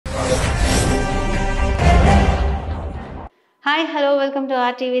Hi hello welcome to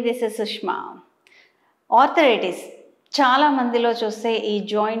RTV. This is Sushma. Arthritis చాలా మందిలో చూస్తే ఈ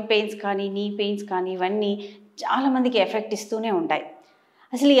జాయింట్ పెయిన్స్ కానీ నీ పెయిన్స్ కానీ ఇవన్నీ చాలామందికి ఎఫెక్ట్ ఇస్తూనే ఉంటాయి.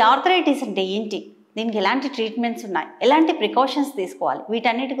 అసలు ఈ ఆర్థరైటిస్ అంటే ఏంటి, దీనికి ఎలాంటి ట్రీట్మెంట్స్ ఉన్నాయి, ఎలాంటి ప్రికాషన్స్ తీసుకోవాలి,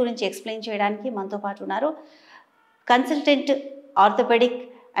 వీటన్నిటి గురించి ఎక్స్ప్లెయిన్ చేయడానికి మనతో పాటు ఉన్నారు consultant orthopaedic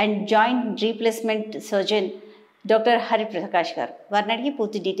and joint replacement surgeon doctor Hariprakash గారు. వారిని అడిగి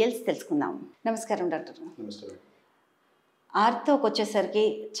పూర్తి డీటెయిల్స్ తెలుసుకుందాం. నమస్కారం డాక్టర్. నమస్కారం. ఆర్థోకి వచ్చేసరికి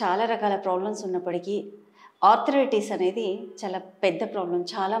చాలా రకాల ప్రాబ్లమ్స్ ఉన్నప్పటికీ ఆర్థరైటిస్ అనేది చాలా పెద్ద ప్రాబ్లం,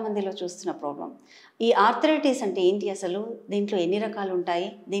 చాలామందిలో చూస్తున్న ప్రాబ్లం. ఈ ఆర్థరైటిస్ అంటే ఏంటి, అసలు దీంట్లో ఎన్ని రకాలు ఉంటాయి,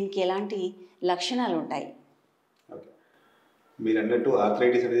 దీనికి ఎలాంటి లక్షణాలు ఉంటాయి? మీరు అన్నట్టు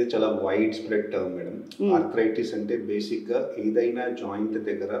ఆర్థరైటిస్ అనేది చాలా wide spread term madam. Arthritis అంటే బేసిక్గా ఏదైనా జాయింట్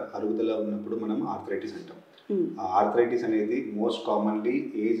దగ్గర అరుగుదల ఉన్నప్పుడు మనం ఆర్థరైటిస్ అంటాం. ఆ ఆర్థరైటిస్ అనేది మోస్ట్ కామన్లీ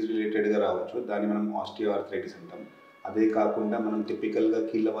ఏజ్ రిలేటెడ్గా రావచ్చు, దాన్ని మనం ఆస్టియో ఆర్థరైటిస్ అంటాం. అదే కాకుండా మనం టిపికల్గా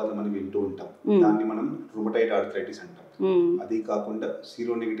కీళ్ళవాదం అని వింటూ ఉంటాం, దాన్ని మనం రుమటైడ్ ఆర్థరైటిస్ అంటాం. అది కాకుండా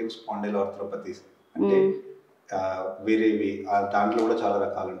సీరోనెగటివ్ స్పాండైల్ ఆర్థరోపతీస్ అంటే వేరేవి, దాంట్లో కూడా చాలా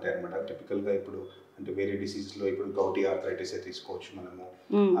రకాలు ఉంటాయి అనమాట. టిపికల్గా ఇప్పుడు అంటే వేరే డిసీజ్లో ఇప్పుడు గౌటీ ఆర్థరైటిస్ తీసుకోవచ్చు మనము,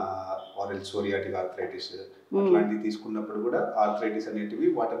 ఆరెల్ సోరియాటిక్ ఆర్థరైటిస్ అట్లాంటివి తీసుకున్నప్పుడు కూడా ఆర్థరైటిస్ అనేటివి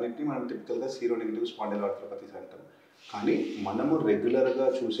వాటన్నిటిని మనం టిపికల్గా సీరోనెగటివ్ స్పాండైల్ ఆర్థరోపతీస్ అంటాం. కానీ మనము రెగ్యులర్గా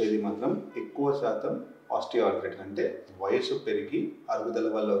చూసేది మాత్రం ఎక్కువ శాతం ఆస్టియో ఆర్థరైటిస్, అంటే వయసు పెరిగి అరుగుదల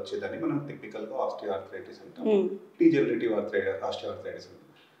వల్ల వచ్చేదాన్ని మనం టిపికల్గా ఆస్టియో ఆర్థరైటిస్ అంటాం. డీజనరేటివ్ ఆస్టియో ఆర్థరైటిస్ అంటాం.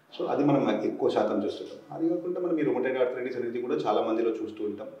 సో అది మనం ఎక్కువ శాతం చూస్తుంటాం. అది కాకుండా మనం ఈ రుమటైడ్ ఆర్థరైటిస్ అనేది కూడా చాలా మందిలో చూస్తూ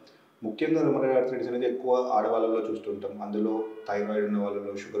ఉంటాం. ముఖ్యంగా రుమటైడ్ ఆర్థరైటిస్ అనేది ఎక్కువ ఆడవాళ్ళలో చూస్తుంటాం. అందులో థైరాయిడ్ ఉన్న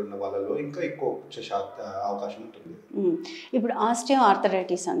వాళ్ళలో, షుగర్ ఉన్న వాళ్ళలో ఇంకా ఎక్కువ వచ్చే అవకాశం ఉంటుంది. ఇప్పుడు ఆస్టియో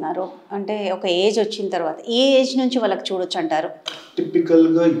ఆర్థరైటిస్ అన్నారు అంటే ఒక ఏజ్ వచ్చిన తర్వాత ఏ ఏజ్ నుంచి వాళ్ళకి చూడొచ్చు అంటారు?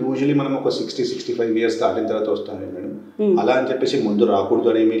 టిపికల్గా యూజువలీ మనం ఒక 60-65 ఇయర్స్ దాటిన తర్వాత వస్తాను మేడం. అలా అని చెప్పేసి ముందు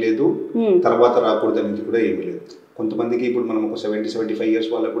రాకూడదు అని ఏమీ లేదు, తర్వాత రాకూడదు అనేది కూడా ఏమీ లేదు. కొంతమందికి ఇప్పుడు మనం ఒక 70-75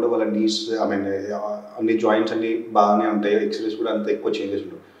 ఇయర్స్ వాళ్ళకు కూడా వాళ్ళ నీస్ అన్ని జాయింట్స్ అన్ని బాగానే ఉంటాయి, ఎక్సర్సైజ్ కూడా అంత ఎక్కువ చేంజెస్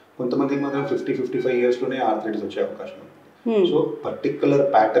ఉండవు. కొంతమందికి మాత్రం 50-55 ఇయర్స్లోనే ఆర్థరైటిస్ వచ్చే అవకాశం ఉంది. సో పర్టికులర్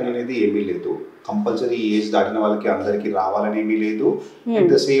ప్యాటర్న్ అనేది ఏమీ లేదు. కంపల్సరీ ఏజ్ దాటిన వాళ్ళకి అందరికీ రావాలని ఏమీ లేదు. అట్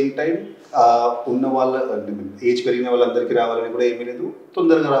ద సేమ్ టైం ఉన్న వాళ్ళ ఏజ్ పెరిగిన వాళ్ళందరికీ రావాలని కూడా ఏమీ లేదు,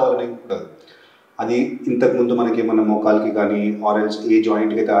 తొందరగా రావాలని కూడా. అది ఇంతకుముందు మనకి ఏమన్నా మోకాలకి కానీ ఆరెల్స్ ఏ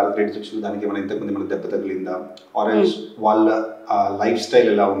జాయింట్కి అయితే ఆర్థరైటిస్ వచ్చిందో దానికి ఏమైనా ఇంతకుముందు మనకి దెబ్బ తగిలిందా, ఆరెల్స్ వాళ్ళ లైఫ్ స్టైల్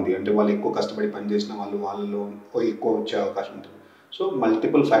ఎలా ఉంది, అంటే వాళ్ళు ఎక్కువ కష్టపడి పనిచేసిన వాళ్ళలో ఎక్కువ వచ్చే అవకాశం ఉంటుంది. సో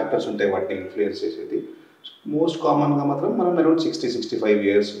మల్టిపుల్ ఫ్యాక్టర్స్ ఉంటాయి వాటిని ఇన్ఫ్లుయెన్స్ చేసేది. మోస్ట్ కామన్గా మాత్రం మనం అరౌండ్ 60-65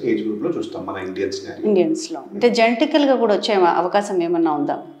 ఇయర్స్ ఏజ్ గ్రూప్లో చూస్తాం మన ఇండియన్స్లో. అంటే జెనెటికల్గా కూడా వచ్చే అవకాశం ఏమన్నా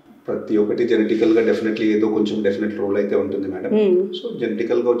ఉందా? ప్రతి ఒక్కటి జెనెటికల్గా డెఫినెట్లీ ఏదో కొంచెం డెఫినెట్ రోల్ అయితే ఉంటుంది మేడం. సో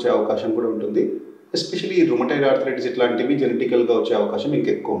జెనెటికల్గా వచ్చే అవకాశం కూడా ఉంటుంది. ఎస్పెషల్లీ ఈ రుమటైడ్ ఆర్థరైటిస్ ఇట్లాంటివి జెనెటికల్గా వచ్చే అవకాశం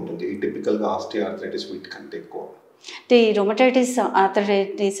ఇంకెక్కువ ఉంటుంది, ఈ టిపికల్గా ఆస్టియో ఆర్థరైటిస్ వీటికంటే ఎక్కువ. అంటే ఈ రుమటైటిస్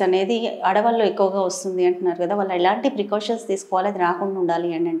ఆర్థరైటిస్ అనేది ఆడవాళ్ళు ఎక్కువగా వస్తుంది అంటున్నారు కదా, వాళ్ళు ఎలాంటి ప్రికాషన్స్ తీసుకోవాలి అది రాకుండా ఉండాలి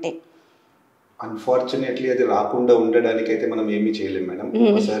అని అంటే? అన్ఫార్చునేట్లీ అది రాకుండా ఉండడానికి అయితే మనం ఏమీ చేయలేం మేడం.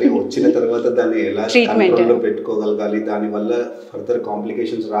 ఒకసారి వచ్చిన తర్వాత దాన్ని ఎలా కంట్రోల్లో పెట్టుకోగలగాలి, దానివల్ల ఫర్దర్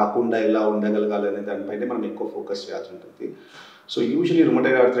కాంప్లికేషన్స్ రాకుండా ఎలా ఉండగలగాలి అనే దానిపైన మనం ఎక్కువ ఫోకస్ చేయాల్సి ఉంటుంది. సో యూజువలీ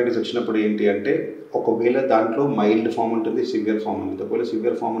రుమటైడ్ ఆర్థరైటిస్ వచ్చినప్పుడు ఏంటి అంటే, ఒకవేళ దాంట్లో మైల్డ్ ఫామ్ ఉంటుంది, సివియర్ ఫామ్ ఉంటుంది. ఒకవేళ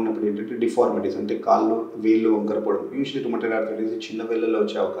సివియర్ ఫామ్ ఉన్నప్పుడు ఏంటంటే డిఫార్మిటీస్, అంటే కాళ్ళు వేళ్ళు వంకరపోవడం. యూజువలీ రుమటైడ్ ఆర్థరైటిస్ చిన్న వేళ్ళలో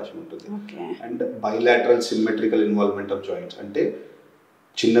వచ్చే అవకాశం ఉంటుంది. And bilateral symmetrical involvement of joints, అంటే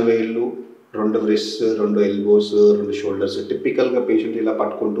చిన్న వేళ్ళు, 2 రిస్ట్స్, 2 ఎల్బోస్, 2 షోల్డర్స్ టిపికల్గా పేషెంట్ ఇలా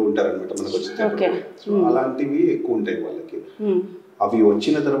పట్టుకుంటూ ఉంటారనమాట మనకు వచ్చిన. సో అలాంటివి ఎక్కువ ఉంటాయి వాళ్ళకి. అవి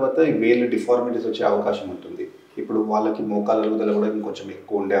వచ్చిన తర్వాత ఈ వేళ్ళు డిఫార్మిటీస్ వచ్చే అవకాశం ఉంటుంది. ఇప్పుడు వాళ్ళకి మోకాల అరుగుదల కూడా ఇంకొంచెం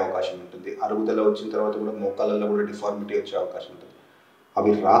ఎక్కువ ఉండే అవకాశం ఉంటుంది. అరుగుదల వచ్చిన తర్వాత కూడా మోకాలలో కూడా డిఫార్మిటీ వచ్చే అవకాశం ఉంటుంది.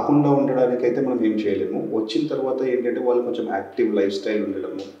 అవి రాకుండా ఉండడానికి అయితే మనం ఏం చేయలేము. వచ్చిన తర్వాత ఏంటంటే వాళ్ళు కొంచెం యాక్టివ్ లైఫ్ స్టైల్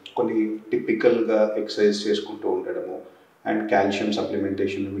ఉండడము, కొన్ని టిపికల్గా ఎక్సర్సైజ్ చేసుకుంటూ ఉండడము, and calcium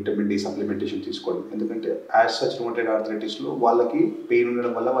supplementation, vitamin D supplementation తీసుకోవడం. ఎందుకంటే యాజ్ సచ్ రుమటైడ్ ఆర్థరైటిస్లో వాళ్ళకి పెయిన్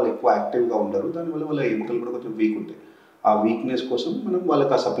ఉండడం వల్ల వాళ్ళు ఎక్కువ యాక్టివ్గా ఉండరు, దానివల్ల వాళ్ళ ఎముకలు కూడా కొంచెం వీక్ ఉంటాయి. ఆ వీక్నెస్ కోసం మనం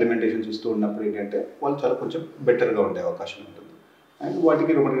వాళ్ళకి ఆ సప్లిమెంటేషన్స్ ఇస్తూ ఉన్నప్పుడు ఏంటంటే వాళ్ళు చాలా కొంచెం బెటర్గా ఉండే అవకాశం ఉంటుంది. అండ్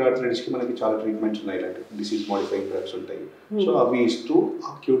వాటికి రుమటైడ్ ఆర్థరైటిస్కి మనకి చాలా ట్రీట్మెంట్స్ ఉన్నాయి, ఇలాంటి డిసీజ్ మోడిఫైయింగ్ డ్రగ్స్ ఉంటాయి. సో అవి ఇస్తూ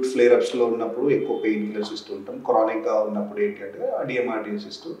అక్యూట్ ఫ్లేరప్స్లో ఉన్నప్పుడు ఎక్కువ పెయిన్ కిల్లర్స్ ఇస్తూ ఉంటాం. క్రానిక్గా ఉన్నప్పుడు ఏంటంటే డిఎంఆర్టీఎస్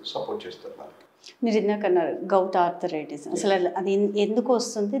ఇస్తూ సపోర్ట్ చేస్తారు వాళ్ళకి. మీరు ఇందాక అన్నారు గౌట్ ఆర్థరైటిస్, అసలు అది ఎందుకు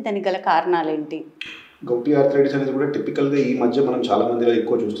వస్తుంది, దానికి గల కారణాలు ఏంటి? గౌటీ ఆర్థరైటిస్ అనేది కూడా టిపికల్గా ఈ మధ్య మనం చాలా మందిలో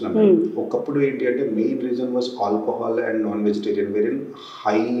ఎక్కువ చూస్తున్నాం. ఒకప్పుడు ఏంటి అంటే main reason was alcohol and non vegetarian, very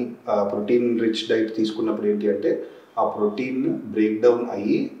high protein rich diet తీసుకున్నప్పుడు ఏంటి అంటే ఆ ప్రోటీన్ బ్రేక్ డౌన్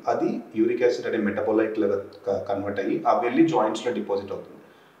అయ్యి అది యూరిక్ యాసిడ్ అనే మెటబోలైట్ లాగా కన్వర్ట్ అయ్యి అవి వెళ్ళి జాయింట్స్లో డిపాజిట్ అవుతుంది.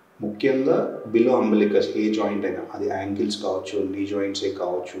 ముఖ్యంగా బిలో అంబలికస్ ఏ జాయింట్ అయినా, అది యాంకిల్స్ కావచ్చు, నీ జాయింట్సే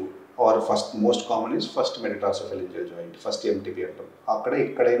కావచ్చు, are first most common is first మెటటార్సోఫెరింజియల్ joint, first MTP అంటాం, అక్కడ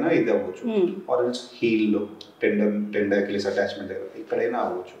ఎక్కడైనా ఇది అవ్వచ్చు. ఆర్ ఎల్స్ హీల్లో టెండాకిలిస్ అటాచ్మెంట్ ఎక్కడైనా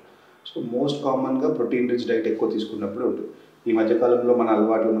అవ్వచ్చు. సో మోస్ట్ కామన్గా ప్రోటీన్ రిచ్ డైట్ ఎక్కువ తీసుకున్నప్పుడు ఉంటుంది. ఈ మధ్యకాలంలో మన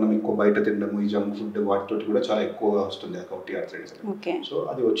అలవాట్లు మనం ఎక్కువ బయట తినడము, ఈ జంక్ ఫుడ్ వాటితో కూడా చాలా ఎక్కువగా వస్తుంది ఆ గౌటీ ఆర్థరైటిస్. సో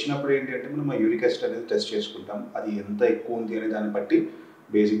అది వచ్చినప్పుడు ఏంటి అంటే మనం యూరిక్ యాసిడ్ అనేది టెస్ట్ చేసుకుంటాం. అది ఎంత ఎక్కువ ఉంది అనే దాన్ని బట్టి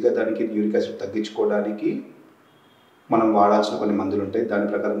బేసిక్గా దానికి యూరిక్ యాసిడ్ తగ్గించుకోవడానికి మనం వాడాల్సిన కొన్ని మందులు ఉంటాయి, దాని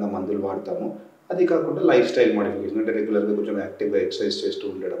ప్రకారంగా మందులు వాడతాము. అది కాకుండా లైఫ్ స్టైల్ మోడిఫికేషన్ అంటే రెగ్యులర్గా కొంచెం యాక్టివ్గా ఎక్సర్సైజ్ చేస్తూ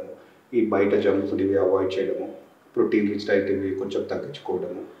ఉండడము, ఈ బయట జంక్ ఫుడ్ ఇవి అవాయిడ్ చేయడము, ప్రోటీన్ రిచ్ డైట్ ఇవి కొంచెం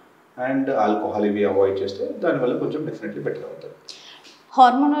తగ్గించుకోవడము, అండ్ ఆల్కహాల్ ఇవి అవాయిడ్ చేస్తే దానివల్ల కొంచెం డెఫినెట్లీ బెటర్ అవుతుంది.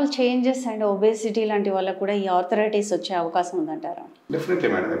 హార్మోనల్ చేంజెస్ అండ్ ఒబేసిటీ లాంటి వాళ్ళకు కూడా ఈ ఆర్థరైటిస్ వచ్చే అవకాశం ఉందంటారా? Definitely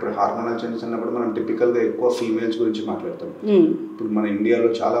madam. ఇప్పుడు హార్మోనల్ చేంజెస్ అన్నప్పుడు మనం టిపికల్గా ఎక్కువ ఫీమేల్స్ గురించి మాట్లాడతాం. ఇప్పుడు మన ఇండియాలో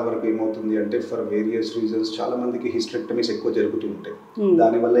చాలా వరకు ఏమవుతుంది అంటే ఫర్ వేరియస్ రీజన్స్ చాలా మందికి హిస్టెక్టమీస్ ఎక్కువ జరుగుతూ ఉంటాయి.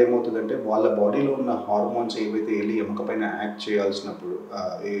 దానివల్ల ఏమవుతుందంటే వాళ్ళ బాడీలో ఉన్న హార్మోన్స్ ఏవైతే వెళ్ళి ఎముక పైన యాక్ట్ చేయాల్సినప్పుడు,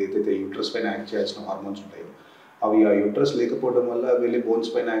 ఏదైతే యూట్రస్ పైన యాక్ట్ చేయాల్సిన హార్మోన్స్ ఉంటాయో అవి ఆ యూట్రస్ లేకపోవడం వల్ల వెళ్ళి బోన్స్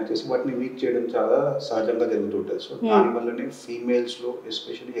పైన యాక్ట్ చేసి వాటిని వీక్ చేయడం చాలా సహజంగా జరుగుతుంటుంది. సో దానివల్లనే ఫీమేల్స్లో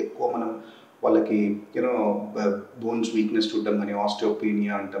ఎస్పెషల్లీ ఎక్కువ మనం వాళ్ళకి యూనో బోన్స్ వీక్నెస్ చూడడం కానీ,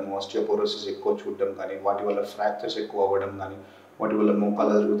 ఆస్టియోపీనియా అంటాము, ఆస్టియోపోరోసిస్ ఎక్కువ చూడడం కానీ, వాటి వల్ల ఫ్రాక్చర్స్ ఎక్కువ అవ్వడం కానీ, వాటి వల్ల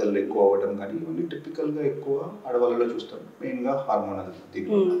మోకాళ్ళ అరుగుదల ఎక్కువ అవ్వడం కానీ, ఇవన్నీ టిపికల్గా ఎక్కువ ఆడవాళ్ళలో చూస్తాం. మెయిన్గా హార్మోనల్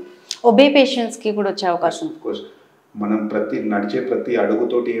దీనివల్ల. ఒబే పేషెంట్స్కి కూడా వచ్చే అవకాశం. ఆఫ్ కోర్స్ మనం నడిచే ప్రతి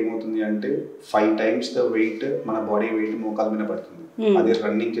అడుగుతోటి ఏమవుతుంది అంటే 5 times ద వెయిట్ మన బాడీ వెయిట్ మోకాల మీద పడుతుంది. అదే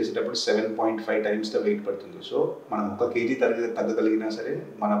రన్నింగ్ చేసేటప్పుడు 7.5 times ద వెయిట్ పడుతుంది. సో మనం 1 kg తగ్గగలిగినా సరే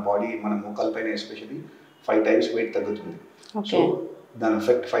మన బాడీ మన మోకాల పైన ఎస్పెషల్లీ 5 times వెయిట్ తగ్గుతుంది. సో దాని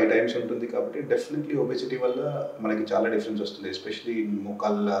ఎఫెక్ట్ 5 times ఉంటుంది. కాబట్టి డెఫినెట్లీ ఒబేసిటీ వల్ల మనకి చాలా డిఫరెన్స్ వస్తుంది, ఎస్పెషల్లీ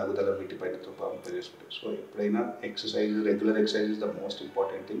మోకాళ్ళ అరుగుదల వీటిపైనతో కంపేర్ చేసుకుంటే. సో ఎప్పుడైనా exercise, regular exercise is the most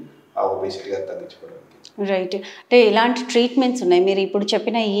important thing ఆ ఒబేసిటీగా తగ్గించుకోవడానికి. రైట్. అంటే ఎలాంటి ట్రీట్మెంట్స్ ఉన్నాయి? మీరు ఇప్పుడు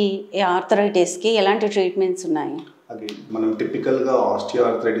చెప్పిన ఈ ఆర్థరైటిస్కి ఎలాంటి ట్రీట్మెంట్స్ ఉన్నాయి? అది మనం టిపికల్గా ఆస్టియో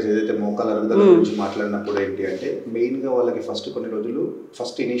ఆర్థరైటిస్ ఏదైతే మోకాల అరుగుదల గురించి మాట్లాడినప్పుడు ఏంటి అంటే మెయిన్గా వాళ్ళకి కొన్ని రోజులు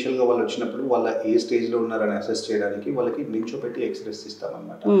ఇనీషియల్గా వాళ్ళు వచ్చినప్పుడు వాళ్ళ ఏ స్టేజ్లో ఉన్నారని అసెస్ చేయడానికి వాళ్ళకి నించోపెట్టి ఎక్స్రేస్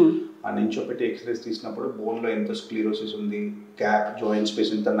తీస్తామన్నమాట. ఆ నించోపెట్టి ఎక్స్రేస్ తీసినప్పుడు బోన్లో ఎంత స్క్లీరోసిస్ ఉంది, గ్యాప్, జాయింట్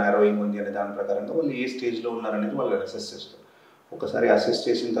స్పేస్ ఎంత నారోయింగ్ ఉంది అనే దాని ప్రకారంగా వాళ్ళు ఏ స్టేజ్లో ఉన్నారనేది వాళ్ళు అసెస్ చేస్తారు. ఒకసారి అసెస్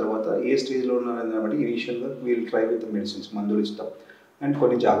చేసిన తర్వాత ఏ స్టేజ్లో ఉన్నారని బట్టి ఇనీషియల్గా వీల్ ట్రై విత్ మెడిసిన్స్, మందులు ఇస్తాం అండ్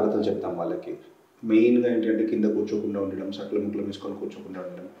కొన్ని జాగ్రత్తలు చెప్తాం వాళ్ళకి. మెయిన్గా ఏంటంటే కింద కూర్చోకుండా ఉండడం, సట్ల ముక్కలు వేసుకొని కూర్చోకుండా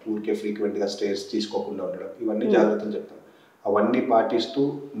ఉండడం, ఊరికే ఫ్రీక్వెంట్గా స్టేర్స్ తీసుకోకుండా ఉండడం, ఇవన్నీ జాగ్రత్తలు చెప్తాం. అవన్నీ పాటిస్తూ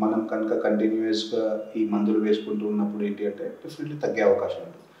మనం కనుక కంటిన్యూస్గా ఈ మందులు వేసుకుంటూ ఉన్నప్పుడు ఏంటి అంటే డెఫినెట్లీ తగ్గే అవకాశం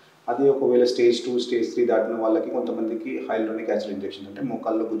ఉంటుంది. అది ఒకవేళ స్టేజ్ 2, స్టేజ్ 3 దాటిన వాళ్ళకి కొంతమందికి హైలోనిక్ యాసిడ్ ఇంజెక్షన్ అంటే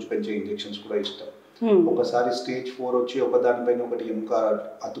మోకాల్లో గుజ్జు పెంచే ఇంజెక్షన్స్ కూడా ఇస్తాం. ఒకసారి స్టేజ్ 4 వచ్చి ఒకదానిపైన ఒకటి ఎముక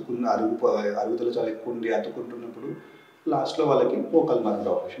అరుగుదల చాలా ఎక్కువ ఉండి అతుకుంటున్నప్పుడు లాస్ట్లో వాళ్ళకి మోకాలు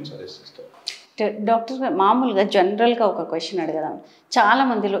మార్పిడి ఆపరేషన్ సజెస్ట్ చేస్తాం. డాక్టర్ మామూలుగా జనరల్గా ఒక క్వశ్చన్ అడగదాం. చాలా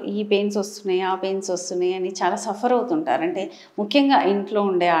మందిలో ఈ పెయిన్స్ వస్తున్నాయి, ఆ పెయిన్స్ వస్తున్నాయి అని చాలా సఫర్ అవుతుంటారు. అంటే ముఖ్యంగా ఇంట్లో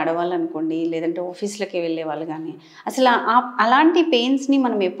ఉండే ఆడవాళ్ళు అనుకోండి, లేదంటే ఆఫీస్లకి వెళ్ళే వాళ్ళు కానీ, అసలు అలాంటి పెయిన్స్ని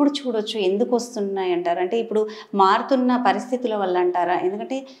మనం ఎప్పుడు చూడొచ్చు, ఎందుకు వస్తున్నాయి అంటారు? అంటే ఇప్పుడు మారుతున్న పరిస్థితుల వల్ల అంటారా?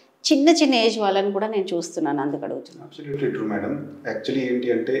 ఎందుకంటే చిన్న ఏజ్ వాళ్ళని కూడా నేను చూస్తున్నాను, అందుకు అడుగుతున్నాను. Absolutely true madam. యాక్చువల్లీ ఏంటి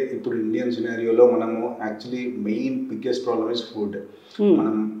అంటే ఇప్పుడు ఇండియన్ సినారియోలో మనము actually main biggest problem is food.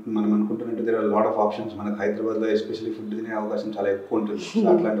 మనం అనుకుంటున్నట్టు there are lot of options. మనకు హైదరాబాద్లో ఎస్పెషల్లీ ఫుడ్ తినే అవకాశం చాలా ఎక్కువ ఉంటుంది.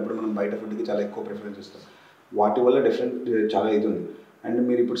 అట్లాంటప్పుడు మనం బయట ఫుడ్కి చాలా ఎక్కువ ప్రిఫరెన్స్ ఇస్తాం. వాటి వల్ల డిఫరెంట్ చాలా ఇది ఉంది. అండ్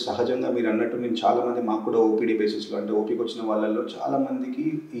మీరు ఇప్పుడు సహజంగా మీరు అన్నట్టు నేను చాలామంది మాకు కూడా ఓపీడీ బేసిస్లో అంటే ఓపీకి వచ్చిన వాళ్ళల్లో చాలామందికి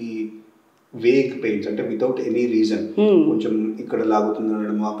ఈ వేగ్ పెయిన్స్ అంటే వితౌట్ ఎనీ రీజన్, కొంచెం ఇక్కడ లాగుతుంది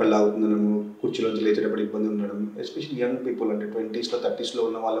ఉండడం, అక్కడ లాగుతుంది ఉండడం, కుర్చీలోంచి లేచేటప్పుడు ఇబ్బంది ఉండడం, ఎస్పెషల్లీ యంగ్ పీపుల్ అంటే 20s, 30s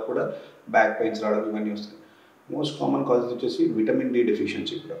ఉన్న వాళ్ళకు కూడా బ్యాక్ పెయిన్స్ రావడం ఇవన్నీ వస్తాయి. మోస్ట్ కామన్ కాజెస్ వచ్చేసి విటమిన్ డి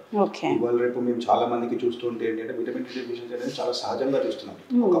డెఫిషియన్సీ కూడా. ఇవాళ రేపు మేము చాలా మందికి చూస్తుంటే ఏంటి అంటే విటమిన్ డి డెఫిషియన్సీ అనేది చాలా సహజంగా చూస్తున్నాం.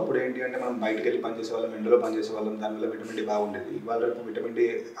 ఒకప్పుడు ఏంటి అంటే మనం బయటకు వెళ్ళి పనిచేసే వాళ్ళం, ఎండలో పనిచేసే వాళ్ళం, దానివల్ల విటమిన్ డి బాగుండేది. ఇవాళ రేపు విటమిన్ డి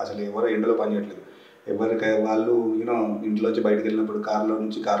అసలు ఎవరు ఎండలో పనిచేయట్లేదు. ఎవరికి వాళ్ళు ఇంట్లోంచి బయటకు వెళ్ళినప్పుడు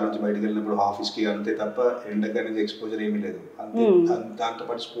కార్లోంచి బయటకు వెళ్ళినప్పుడు ఆఫీస్కి అంతే తప్ప ఎండకి అనేది ఎక్స్పోజర్ ఏమీ లేదు. అంతే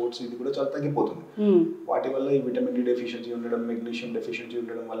దాంతోపాటు స్పోర్ట్స్ ఇది కూడా చాలా తగ్గిపోతుంది. వాటి వల్ల ఈ విటమిన్ డి డెఫిషియన్సీ ఉండడం, మెగ్నీషియం డెఫిషియన్సీ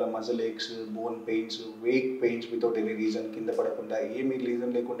ఉండడం వల్ల muscle X, bone pains, Wake pains without any reason, కింద పడకుండా ఏమీ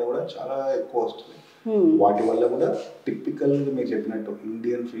రీజన్ లేకుండా కూడా చాలా ఎక్కువ వస్తుంది. వాటి వల్ల కూడా టిపికల్గా మీరు చెప్పినట్టు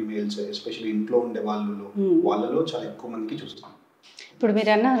ఇండియన్ ఫీమేల్స్ ఎస్పెషల్లీ ఇంట్లో ఉండే వాళ్ళలో చాలా ఎక్కువ మందికి చూస్తాం. ఇప్పుడు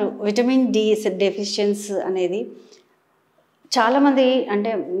మీరు అన్నారు విటమిన్ డి డెఫిషియన్సీ అనేది చాలామంది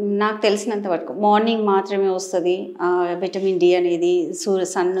అంటే నాకు తెలిసినంత వరకు మార్నింగ్ మాత్రమే వస్తుంది విటమిన్ డి అనేది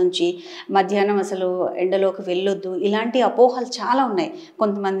సన్ నుంచి, మధ్యాహ్నం అసలు ఎండలోకి వెళ్ళొద్దు, ఇలాంటి అపోహలు చాలా ఉన్నాయి.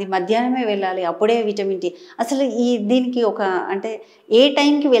 కొంతమంది మధ్యాహ్నమే వెళ్ళాలి అప్పుడే విటమిన్ డి. అసలు దీనికి ఒక అంటే ఏ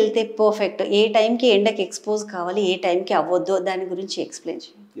టైంకి వెళ్తే పర్ఫెక్ట్, ఏ టైంకి ఎండకి ఎక్స్పోజ్ కావాలి, ఏ టైంకి అవ్వద్దు, దాని గురించి ఎక్స్ప్లెయిన్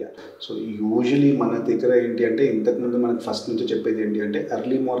చేయండి. సో యూజువలీ మన దగ్గర ఏంటి అంటే ఇంతకుముందు మనకు ఫస్ట్ నుంచి చెప్పేది ఏంటి అంటే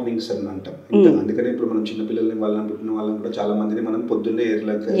ఎర్లీ మార్నింగ్స్ అని అంటాం. అందుకనే ఇప్పుడు మనం చిన్నపిల్లల్ని వాళ్ళని పుట్టిన వాళ్ళని కూడా చాలా మందిని మనం పొద్దున్నే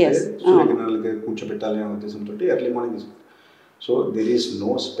సూర్యకిరణాలకి కూర్చోబెట్టాలి అనే ఉద్దేశంతో early morning. So there is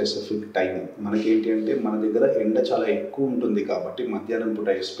no specific time. మనకేంటి అంటే మన దగ్గర ఎండ చాలా ఎక్కువ ఉంటుంది కాబట్టి మధ్యాహ్నం పూట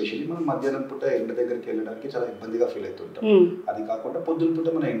ఎస్పెషల్లీ మనం మధ్యాహ్నం పూట ఎండ దగ్గరికి వెళ్ళడానికి చాలా ఇబ్బందిగా ఫీల్ అవుతుంటాం. అది కాకుండా పొద్దున్న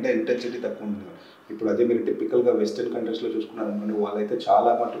పూట మన ఎండ ఇంటెన్సిటీ తక్కువ ఉంటుంది. ఇప్పుడు అదే మీరు టిపికల్గా వెస్టర్న్ కంట్రీస్లో చూసుకున్నారనుకోండి, వాళ్ళైతే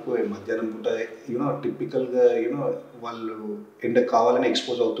చాలా మటుకు మధ్యాహ్నం పూట టిపికల్గా వాళ్ళు ఎండ కావాలని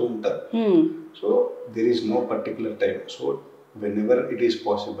ఎక్స్పోజ్ అవుతూ ఉంటారు. So there is no particular time. So when ever it is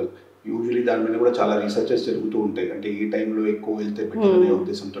possible, usually దాని మీద కూడా చాలా రీసెర్చెస్ జరుగుతూ ఉంటాయి. అంటే ఈ టైంలో ఎక్కువ వెళ్తే బెటర్ అనే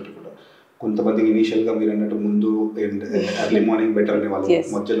ఉద్దేశంతో కూడా కొంతమందికి ఇనీషియల్గా మీరు అన్నట్టు ముందు ఎర్లీ మార్నింగ్ బెటర్ అనే వాళ్ళు,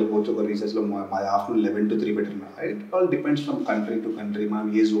 మధ్యలో పోతే ఒక రీసెర్చ్లో afternoon 11 to 3 better. It all depends from country to country, మనం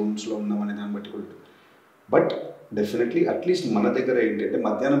ఏ జోన్స్లో ఉన్నామనే దాన్ని బట్టి కూడా. బట్ డెఫినెట్లీ అట్లీస్ట్ మన దగ్గర ఏంటంటే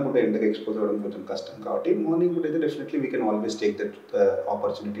మధ్యాహ్నం పూట ఎండకి ఎక్స్పోజ్ అవ్వడం కొంచెం కష్టం కాబట్టి మార్నింగ్ పూట అయితే definitely we can always take that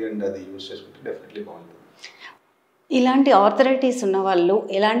opportunity and అది యూజ్ చేసుకుంటే డెఫినెట్లీ బాగుంటుంది. ఇలాంటి ఆర్థరైటిస్ ఉన్న వాళ్ళు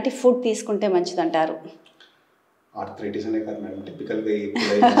ఎలాంటి ఫుడ్ తీసుకుంటే మంచిదంటారు? ఆర్థరైటిస్ అనే కాదు మేడం, టిపికల్గా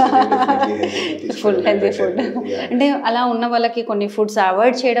ఫుల్ హెల్తీ ఫుడ్ అంటే అలా ఉన్న వాళ్ళకి కొన్ని ఫుడ్స్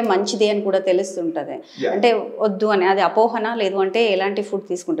అవాయిడ్ చేయడం మంచిది అని కూడా తెలుస్తుంటుంది. అంటే వద్దు అని అది అపోహన, లేదు అంటే ఎలాంటి ఫుడ్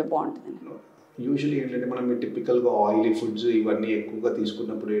తీసుకుంటే బాగుంటుంది? యూజువల్లీ ఏంటంటే మనం టిపికల్గా ఆయిలీ ఫుడ్స్ ఇవన్నీ ఎక్కువగా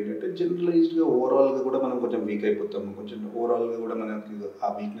తీసుకున్నప్పుడు ఏంటంటే జనరలైజ్డ్గా ఓవరాల్గా కూడా మనం కొంచెం వీక్ అయిపోతాము. కొంచెం ఓవరాల్గా కూడా మనకి ఆ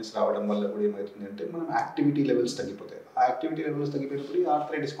వీక్నెస్ రావడం వల్ల కూడా ఏమవుతుంది అంటే మనం యాక్టివిటీ లెవెల్స్ తగ్గిపోతాయి. ఆ యాక్టివిటీ లెవెల్స్ తగ్గిపోయినప్పుడు ఈ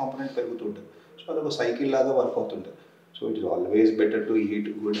ఆర్థరైటిస్ కాంపోనెంట్ పెరుగుతుంటుంది. సో అదొక సైకిల్ లాగా వర్క్ అవుతుంటుంది. So it is always better to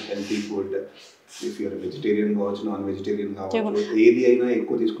eat good healthy food. If you're vegetarian కావచ్చు, నాన్ వెజిటేరియన్ కావచ్చు, ఏది అయినా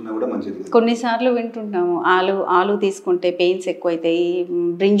ఎక్కువ తీసుకున్నా కూడా మంచిది. కొన్నిసార్లు వింటుంటాము ఆలు తీసుకుంటే పెయిన్స్ ఎక్కువైతాయి,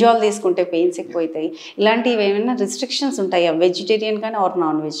 బ్రింజాల్ తీసుకుంటే పెయిన్స్ ఎక్కువైతాయి, ఇలాంటివి ఏమైనా రిస్ట్రిక్షన్స్ ఉంటాయా వెజిటేరియన్ కానీ ఆర్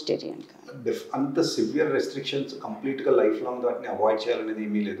నాన్ వెజిటేరియన్ కానీ? అంత సివియర్ రెస్ట్రిక్షన్స్ కంప్లీట్గా లైఫ్ లాంగ్ వాటిని అవాయిడ్ చేయాలనేది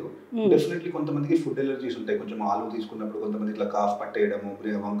ఏమీ లేదు. డెఫినెట్లీ కొంతమందికి ఫుడ్ ఎలర్జీస్ ఉంటాయి. కొంచెం ఆలు తీసుకున్నప్పుడు కొంతమంది ఇట్లా కాఫ్ పట్టేయడము,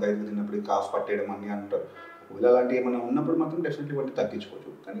 వంకాయ తిన్నప్పుడు కాఫ్ పట్టేయడం అని అంటారు. ఒకవేళ అలాంటి ఏమైనా ఉన్నప్పుడు మాత్రం డెఫినెట్లీ వాటిని తగ్గించుకోవచ్చు.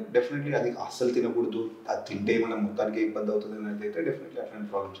 కానీ డెఫినెట్లీ అది అస్సలు తినకూడదు, అది తింటే మనం మొత్తానికి ఇబ్బంది అవుతుంది అనేది అయితే డెఫినెట్లీ అట్లాంటి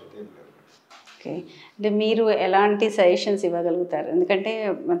ప్రాబ్లమ్స్ అయితే ఏం లేవు. ఓకే, అంటే మీరు ఎలాంటి సజెషన్స్ ఇవ్వగలుగుతారు? ఎందుకంటే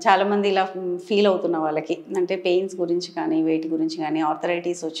చాలామంది ఇలా ఫీల్ అవుతున్న వాళ్ళకి అంటే పెయిన్స్ గురించి కానీ వెయిట్ గురించి కానీ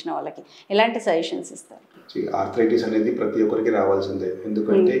ఆర్థరైటిస్ వచ్చిన వాళ్ళకి ఎలాంటి సజెషన్స్ ఇస్తారు? ఆర్థరైటిస్ అనేది ప్రతి ఒక్కరికి రావాల్సిందే.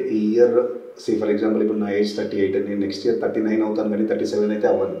 ఎందుకంటే ఈ ఇయర్ ఫర్ ఎగ్జాంపుల్ ఇప్పుడు నా ఏజ్ 38, నేను నెక్స్ట్ ఇయర్ 39 అవుతాను కానీ 37 అయితే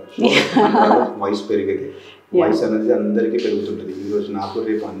అవ్వను. వయసు పెరిగేది, వయసు అనేది అందరికీ పెరుగుతుంటుంది. ఈరోజు నాకు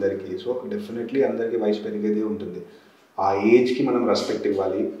రేపు అందరికీ. సో డెఫినెట్లీ అందరికీ వయసు పెరిగేదే ఉంటుంది. ఆ ఏజ్కి మనం రెస్పెక్ట్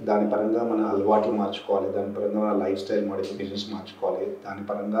ఇవ్వాలి. దాని పరంగా మన అలవాట్లు మార్చుకోవాలి, దాని పరంగా మన లైఫ్ స్టైల్ మోడిఫికేషన్స్ మార్చుకోవాలి, దాని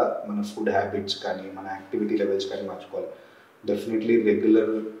పరంగా మన ఫుడ్ హ్యాబిట్స్ కానీ మన యాక్టివిటీ లెవెల్స్ కానీ మార్చుకోవాలి. Definitely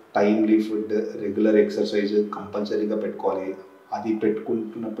regular timely food, regular exercise కంపల్సరీగా పెట్టుకోవాలి. అది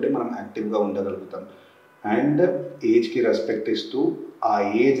పెట్టుకుంటున్నప్పుడే మనం యాక్టివ్గా ఉండగలుగుతాం. అండ్ ఏజ్కి రెస్పెక్ట్ ఇస్తూ ఆ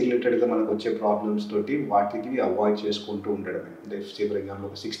ఏజ్ రిలేటెడ్గా మనకు వచ్చే ప్రాబ్లమ్స్ తోటి వాటికి అవాయిడ్ చేసుకుంటూ ఉండడమే. అంటే ఫర్ ఎగ్జాంపుల్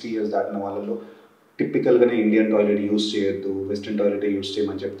ఒక 60 years దాటిన వాళ్ళలో టిపికల్గానే ఇండియన్ టాయిలెట్ యూస్ చేయొద్దు, వెస్ట్రన్ టాయిలెట్ యూస్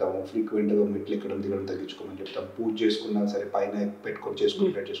చేయమని చెప్తాము. ఫ్రీక్వెంట్గా మెట్లు ఎక్కడం దిగడం తగ్గించుకోమని చెప్తాం. పూజ చేసుకున్నా సరే పైన పెట్టుకొని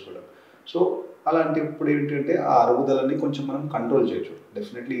చేసుకోవడం. సో అలాంటిప్పుడు ఏంటంటే ఆ అరుగుదలని కొంచెం మనం కంట్రోల్ చేయొచ్చు.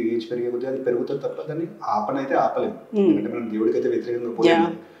 డెఫినెట్లీ ఏజ్ పెరిగే కొద్దీ అది పెరుగుతుంది తప్ప దాన్ని ఆపనైతే ఆపలేము. ఎందుకంటే మనం దేవుడికి అయితే వ్యతిరేకంగా పోలేము.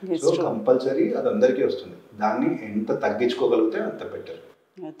 సో కంపల్సరీ అది అందరికీ వస్తుంది. దాన్ని ఎంత తగ్గించుకోగలిగితే అంత better.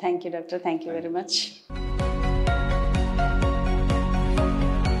 Thank you doctor, thank you very much.